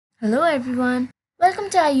Hello everyone, welcome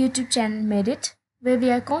to our YouTube channel Medit, where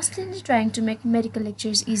we are constantly trying to make medical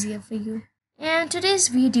lectures easier for you. And today's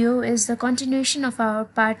video is the continuation of our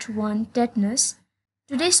part 1 tetanus.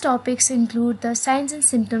 Today's topics include the signs and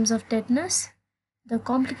symptoms of tetanus, the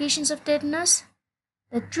complications of tetanus,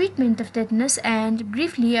 the treatment of tetanus, and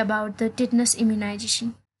briefly about the tetanus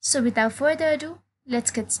immunization. So without further ado,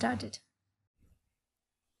 let's get started.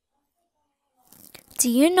 Do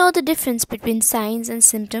you know the difference between signs and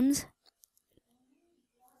symptoms?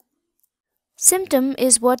 Symptom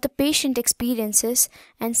is what the patient experiences,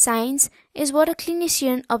 and signs is what a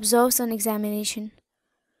clinician observes on examination.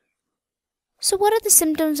 So, what are the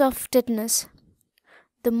symptoms of tetanus?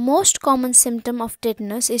 The most common symptom of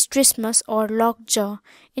tetanus is trismus or locked jaw,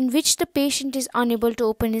 in which the patient is unable to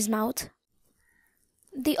open his mouth.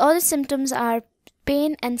 The other symptoms are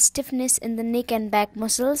pain and stiffness in the neck and back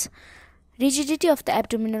muscles, rigidity of the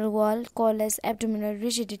abdominal wall called as abdominal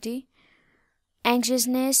rigidity,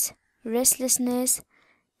 anxiousness, restlessness,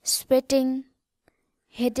 sweating,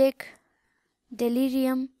 headache,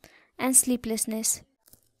 delirium, and sleeplessness.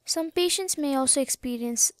 Some patients may also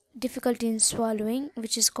experience difficulty in swallowing,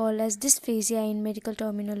 which is called as dysphagia in medical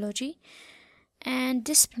terminology, and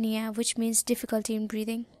dyspnea, which means difficulty in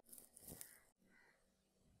breathing.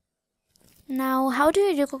 Now, how do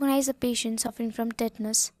you recognize a patient suffering from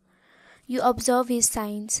tetanus? You observe his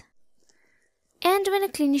signs. And when a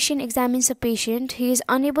clinician examines a patient, he is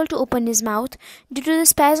unable to open his mouth due to the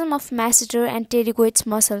spasm of masseter and pterygoids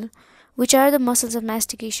muscle, which are the muscles of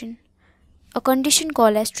mastication, a condition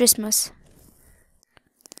called as trismus.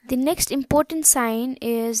 The next important sign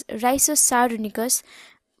is rhizus sardonicus,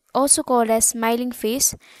 also called as smiling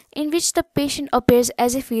face, in which the patient appears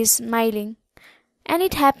as if he is smiling, and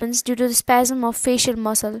it happens due to the spasm of facial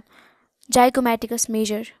muscle, zygomaticus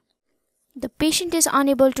major. The patient is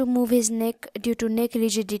unable to move his neck due to neck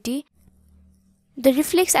rigidity. The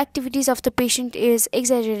reflex activities of the patient is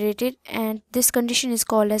exaggerated, and this condition is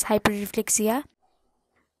called as hyperreflexia.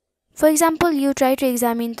 For example, you try to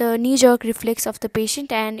examine the knee-jerk reflex of the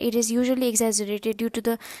patient and it is usually exaggerated due to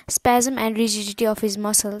the spasm and rigidity of his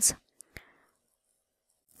muscles.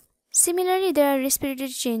 Similarly, there are respiratory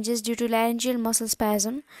changes due to laryngeal muscle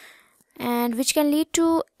spasm, and which can lead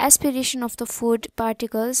to aspiration of the food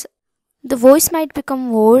particles. The voice might become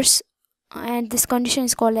hoarse, and this condition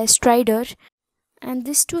is called as stridor, and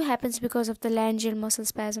this too happens because of the laryngeal muscle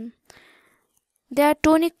spasm. There are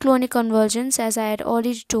tonic-clonic convulsions, as I had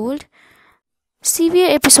already told.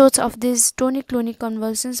 Severe episodes of these tonic-clonic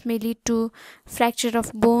convulsions may lead to fracture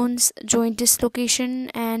of bones, joint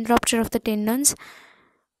dislocation, and rupture of the tendons.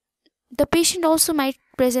 The patient also might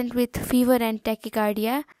present with fever and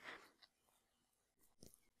tachycardia.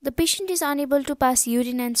 The patient is unable to pass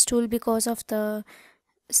urine and stool because of the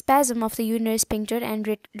spasm of the urinary sphincter and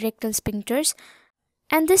rectal sphincters,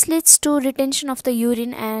 and this leads to retention of the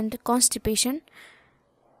urine and constipation.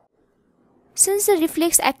 Since the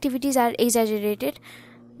reflex activities are exaggerated,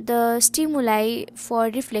 the stimuli for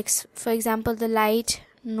reflex, for example the light,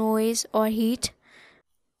 noise or heat.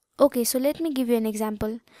 Okay, so let me give you an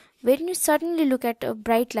example. When you suddenly look at a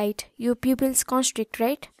bright light, your pupils constrict,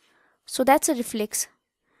 right? So that's a reflex.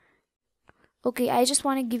 Okay, I just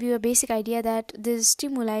want to give you a basic idea that these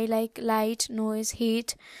stimuli like light, noise,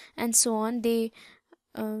 heat, and so on, they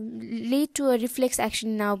lead to a reflex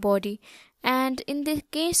action in our body. And in the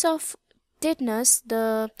case of tetanus,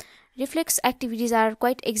 the reflex activities are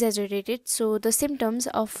quite exaggerated, so the symptoms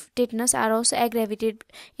of tetanus are also aggravated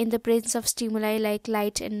in the presence of stimuli like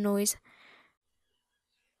light and noise.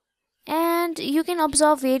 And you can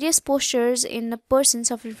observe various postures in a person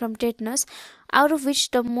suffering from tetanus, out of which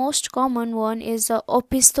the most common one is the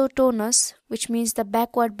opisthotonus, which means the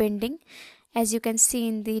backward bending, as you can see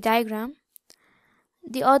in the diagram.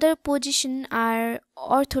 The other position are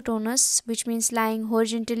orthotonus, which means lying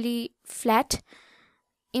horizontally flat,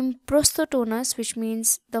 improsthotonus, which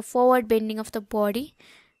means the forward bending of the body,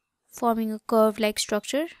 forming a curve-like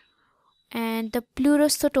structure, and the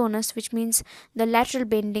pleurosthotonus, which means the lateral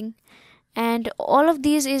bending. And all of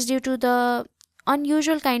these is due to the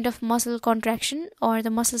unusual kind of muscle contraction or the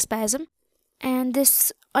muscle spasm, and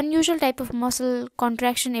this unusual type of muscle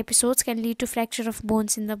contraction episodes can lead to fracture of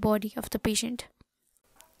bones in the body of the patient.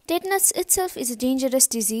 Tetanus itself is a dangerous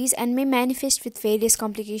disease and may manifest with various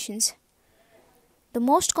complications. The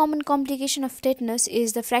most common complication of tetanus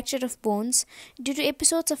is the fracture of bones due to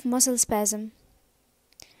episodes of muscle spasm.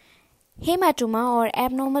 Hematoma or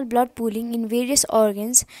abnormal blood pooling in various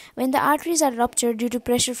organs when the arteries are ruptured due to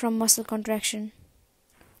pressure from muscle contraction.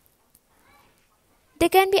 There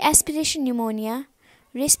can be aspiration pneumonia,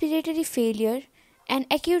 respiratory failure, and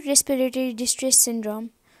acute respiratory distress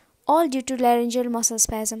syndrome. all due to laryngeal muscle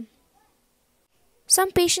spasm.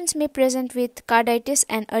 Some patients may present with carditis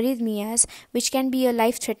and arrhythmias, which can be a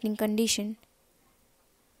life-threatening condition.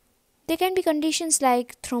 There can be conditions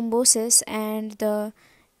like thrombosis and the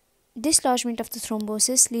dislodgement of the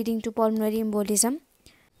thrombosis leading to pulmonary embolism.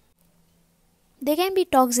 There can be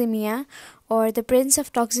toxemia or the presence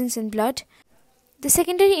of toxins in blood. The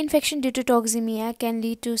secondary infection due to toxemia can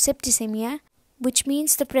lead to septicemia, which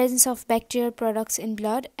means the presence of bacterial products in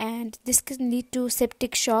blood, and this can lead to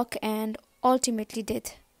septic shock and ultimately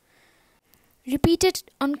death. Repeated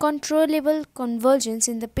uncontrollable convulsions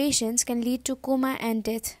in the patients can lead to coma and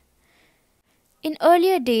death. In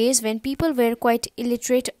earlier days, when people were quite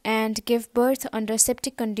illiterate and gave birth under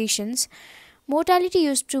septic conditions, mortality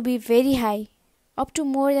used to be very high, up to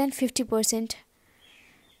more than 50%.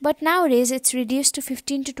 But nowadays it's reduced to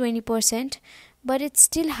 15 to 20%, but it's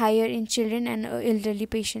still higher in children and elderly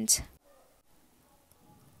patients.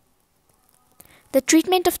 The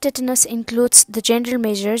treatment of tetanus includes the general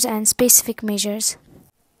measures and specific measures.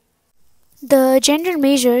 The general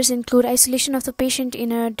measures include isolation of the patient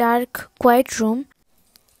in a dark, quiet room.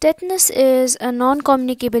 Tetanus is a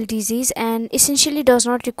non-communicable disease and essentially does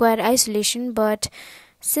not require isolation, but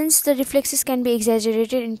since the reflexes can be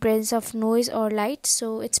exaggerated in presence of noise or light,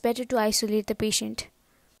 so it's better to isolate the patient.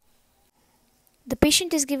 The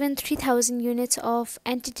patient is given 3000 units of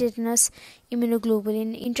anti-tetanus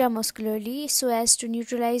immunoglobulin intramuscularly so as to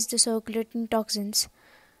neutralize the circulating toxins.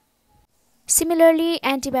 Similarly,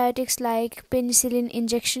 antibiotics like penicillin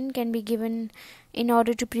injection can be given in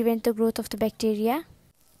order to prevent the growth of the bacteria.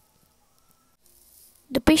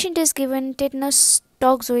 The patient is given tetanus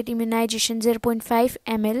toxoid immunization 0.5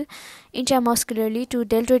 ml intramuscularly to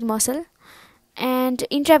deltoid muscle, and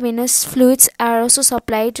intravenous fluids are also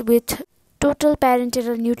supplied with total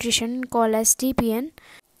parenteral nutrition called as TPN.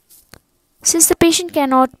 Since the patient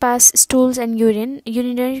cannot pass stools and urine,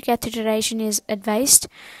 urinary catheterization is advised.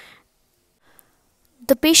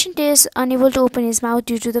 The patient is unable to open his mouth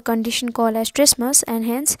due to the condition called as trismus, and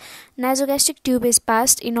hence nasogastric tube is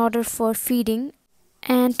passed in order for feeding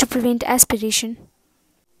and to prevent aspiration.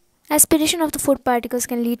 Aspiration of the food particles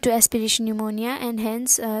can lead to aspiration pneumonia, and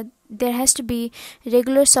hence there has to be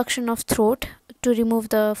regular suction of throat to remove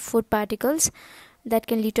the food particles that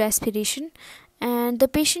can lead to aspiration, and the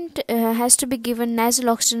patient has to be given nasal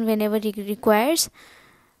oxygen whenever he requires.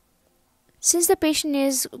 Since the patient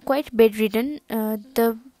is quite bedridden,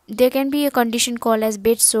 there can be a condition called as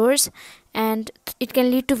bed sores, and it can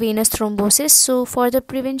lead to venous thrombosis. So for the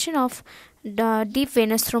prevention of the deep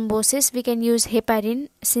venous thrombosis, we can use heparin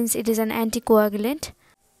since it is an anticoagulant.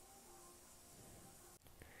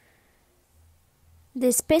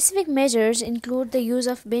 The specific measures include the use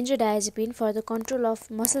of benzodiazepine for the control of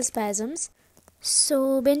muscle spasms.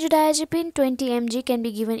 So benzodiazepine 20 mg can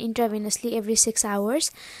be given intravenously every 6 hours.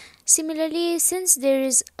 Similarly, since there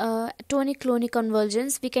is tonic-clonic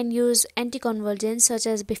convulsions, we can use anticonvulsants such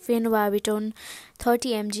as phenobarbital 30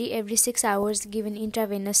 mg every 6 hours given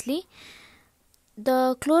intravenously.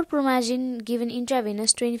 The chlorpromazine given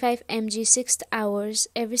intravenous 25 mg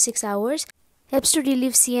every 6 hours helps to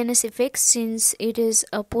relieve CNS effects since it is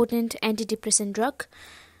a potent antidepressant drug.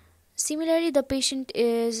 Similarly, the patient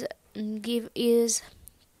is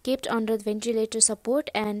kept under ventilator support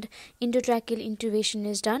and endotracheal intubation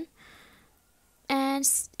is done. And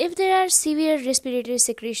if there are severe respiratory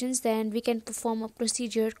secretions, then we can perform a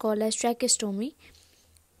procedure called as tracheostomy.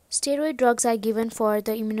 Steroid drugs are given for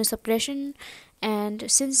the immunosuppression, and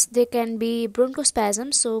since there can be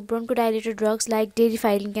bronchospasm, so bronchodilator drugs like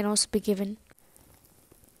darbepoetin can also be given.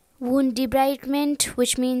 Wound debridement,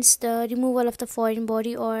 which means the removal of the foreign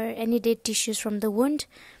body or any dead tissues from the wound.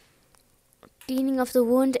 Cleaning of the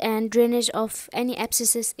wound and drainage of any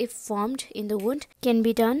abscesses if formed in the wound can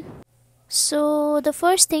be done. So the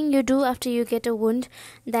first thing you do after you get a wound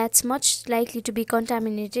that's much likely to be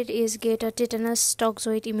contaminated is get a tetanus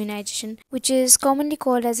toxoid immunization, which is commonly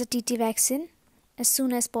called as a TT vaccine, as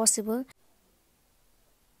soon as possible.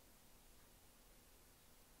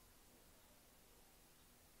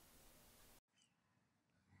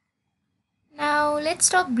 Now let's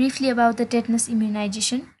talk briefly about the tetanus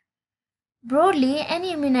immunization. Broadly,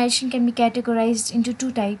 any immunization can be categorized into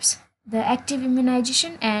two types: the active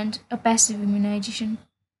immunization and a passive immunization.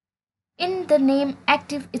 In the name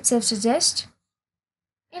active itself suggests,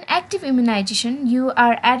 in active immunization, you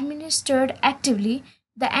are administered actively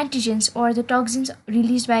the antigens or the toxins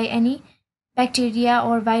released by any bacteria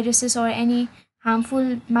or viruses or any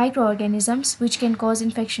harmful microorganisms which can cause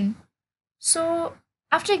infection. So,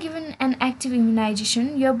 after given an active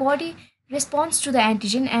immunization, your body responds to the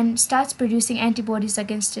antigen and starts producing antibodies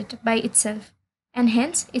against it by itself. and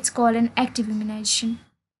hence it's called an active immunization.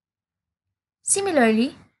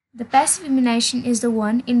 Similarly, the passive immunization is the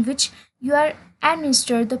one in which you are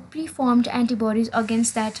administered the preformed antibodies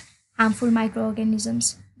against that harmful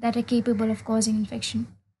microorganisms that are capable of causing infection.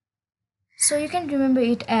 So you can remember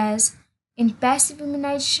it as in passive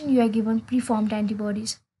immunization you are given preformed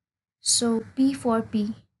antibodies. So P for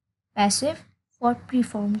P, passive for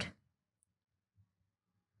preformed.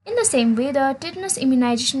 In the same way, the tetanus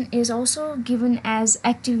immunization is also given as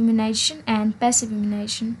active immunization and passive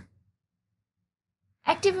immunization.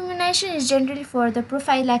 Active immunization is generally for the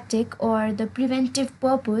prophylactic or the preventive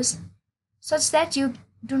purpose, such that you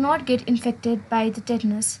do not get infected by the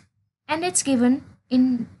tetanus, and it's given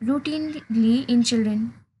routinely in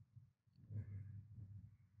children.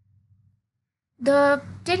 The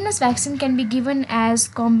tetanus vaccine can be given as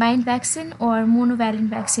combined vaccine or monovalent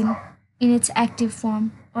vaccine in its active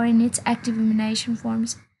form or in its active immunization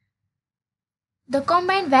forms. The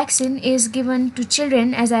combined vaccine is given to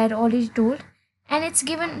children, as I had already told, and it's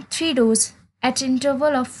given 3 doses at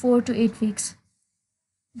interval of 4 to 8 weeks.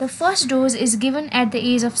 The first dose is given at the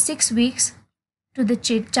age of 6 weeks to the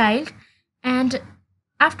child, and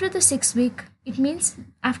after the 6th week, it means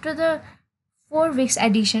after the 4 weeks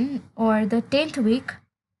addition or the 10th week,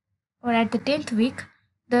 or at the 10th week,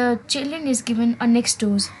 the children is given a next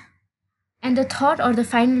dose, and the third or the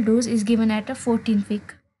final dose is given at the 14th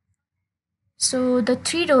week. So the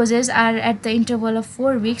 3 doses are at the interval of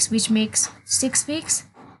 4 weeks, which makes 6 weeks,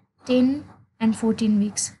 10 and 14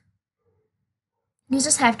 weeks. You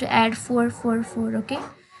just have to add 4, 4, 4, okay?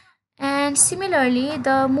 And similarly,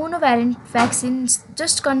 the monovalent vaccine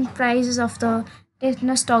just comprises of the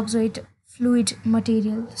tetanus toxoid fluid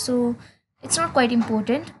material, so it's not quite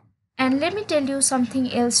important. And let me tell you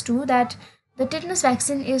something else too, that the tetanus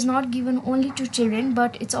vaccine is not given only to children,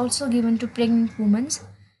 but it's also given to pregnant women.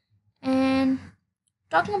 And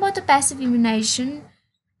talking about the passive immunization,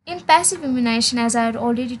 in passive immunization, as I had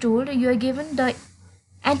already told, you are given the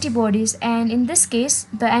antibodies, and in this case,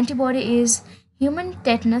 the antibody is human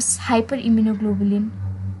tetanus hyperimmunoglobulin.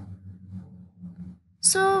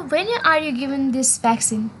 So, when are you given this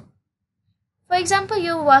vaccine? For example,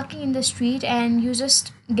 you're walking in the street and you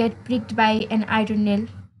just get pricked by an iron nail.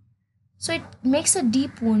 So, it makes a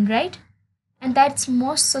deep wound, right? And that's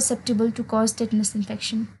most susceptible to cause tetanus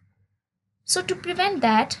infection. So, to prevent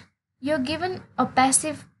that, you're given a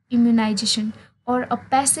passive immunization or a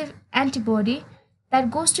passive antibody that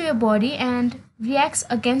goes to your body and reacts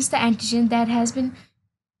against the antigen that has been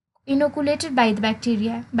inoculated by the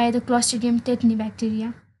bacteria, by the Clostridium tetani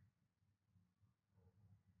bacteria.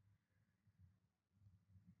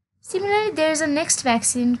 Similarly, there is a next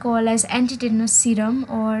vaccine called as anti-tetanus serum,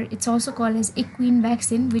 or it's also called as equine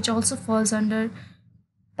vaccine, which also falls under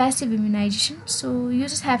passive immunization. So you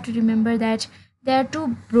just have to remember that there are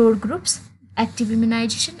two broad groups: active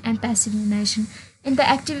immunization and passive immunization. In the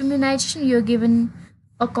active immunization, you're given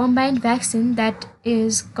a combined vaccine that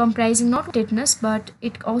is comprising not tetanus, but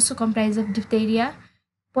it also comprises of diphtheria,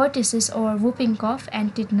 pertussis or whooping cough,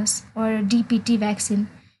 and tetanus or DPT vaccine,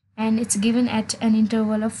 and it's given at an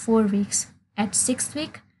interval of 4 weeks at 6th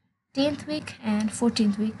week, 10th week, and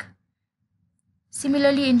 14th week.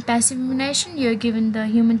 Similarly, in passive immunization, you're given the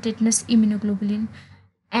human tetanus immunoglobulin.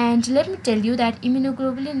 And let me tell you that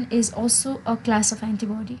immunoglobulin is also a class of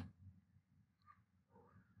antibody.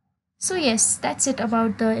 So yes, that's it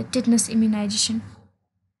about the tetanus immunization.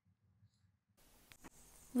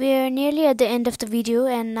 We're nearly at the end of the video,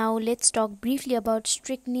 and now let's talk briefly about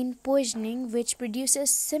strychnine poisoning, which produces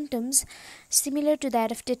symptoms similar to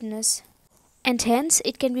that of tetanus, and hence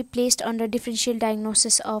it can be placed under differential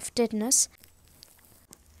diagnosis of tetanus.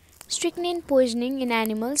 Strychnine poisoning in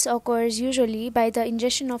animals occurs usually by the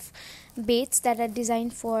ingestion of baits that are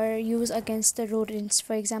designed for use against the rodents,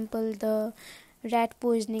 for example the rat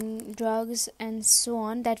poisoning drugs and so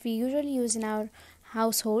on that we usually use in our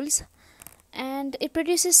households, and it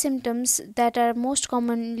produces symptoms that are most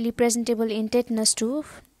commonly presentable in tetanus too.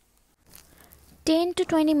 10 to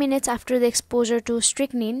 20 minutes after the exposure to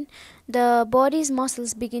strychnine, the body's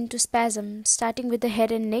muscles begin to spasm, starting with the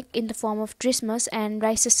head and neck in the form of trismus and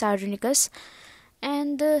rhizus sardonicus,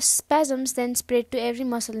 and the spasms then spread to every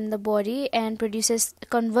muscle in the body and produces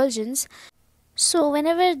convulsions. So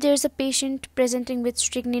whenever there's a patient presenting with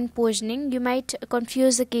strychnine poisoning, you might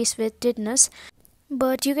confuse the case with tetanus,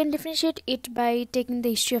 but you can differentiate it by taking the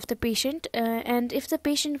history of the patient, and if the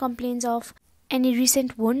patient complains of any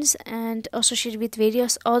recent wounds and associated with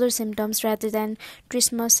various other symptoms rather than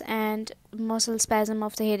trismus and muscle spasm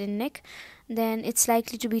of the head and neck, then it's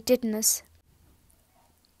likely to be tetanus.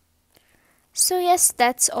 So yes,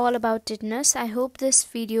 that's all about tetanus. I hope this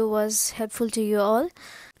video was helpful to you all.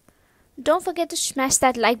 Don't forget to smash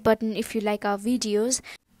that like button if you like our videos,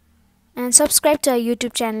 and subscribe to our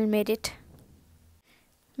YouTube channel. Made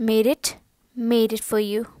it for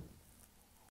you.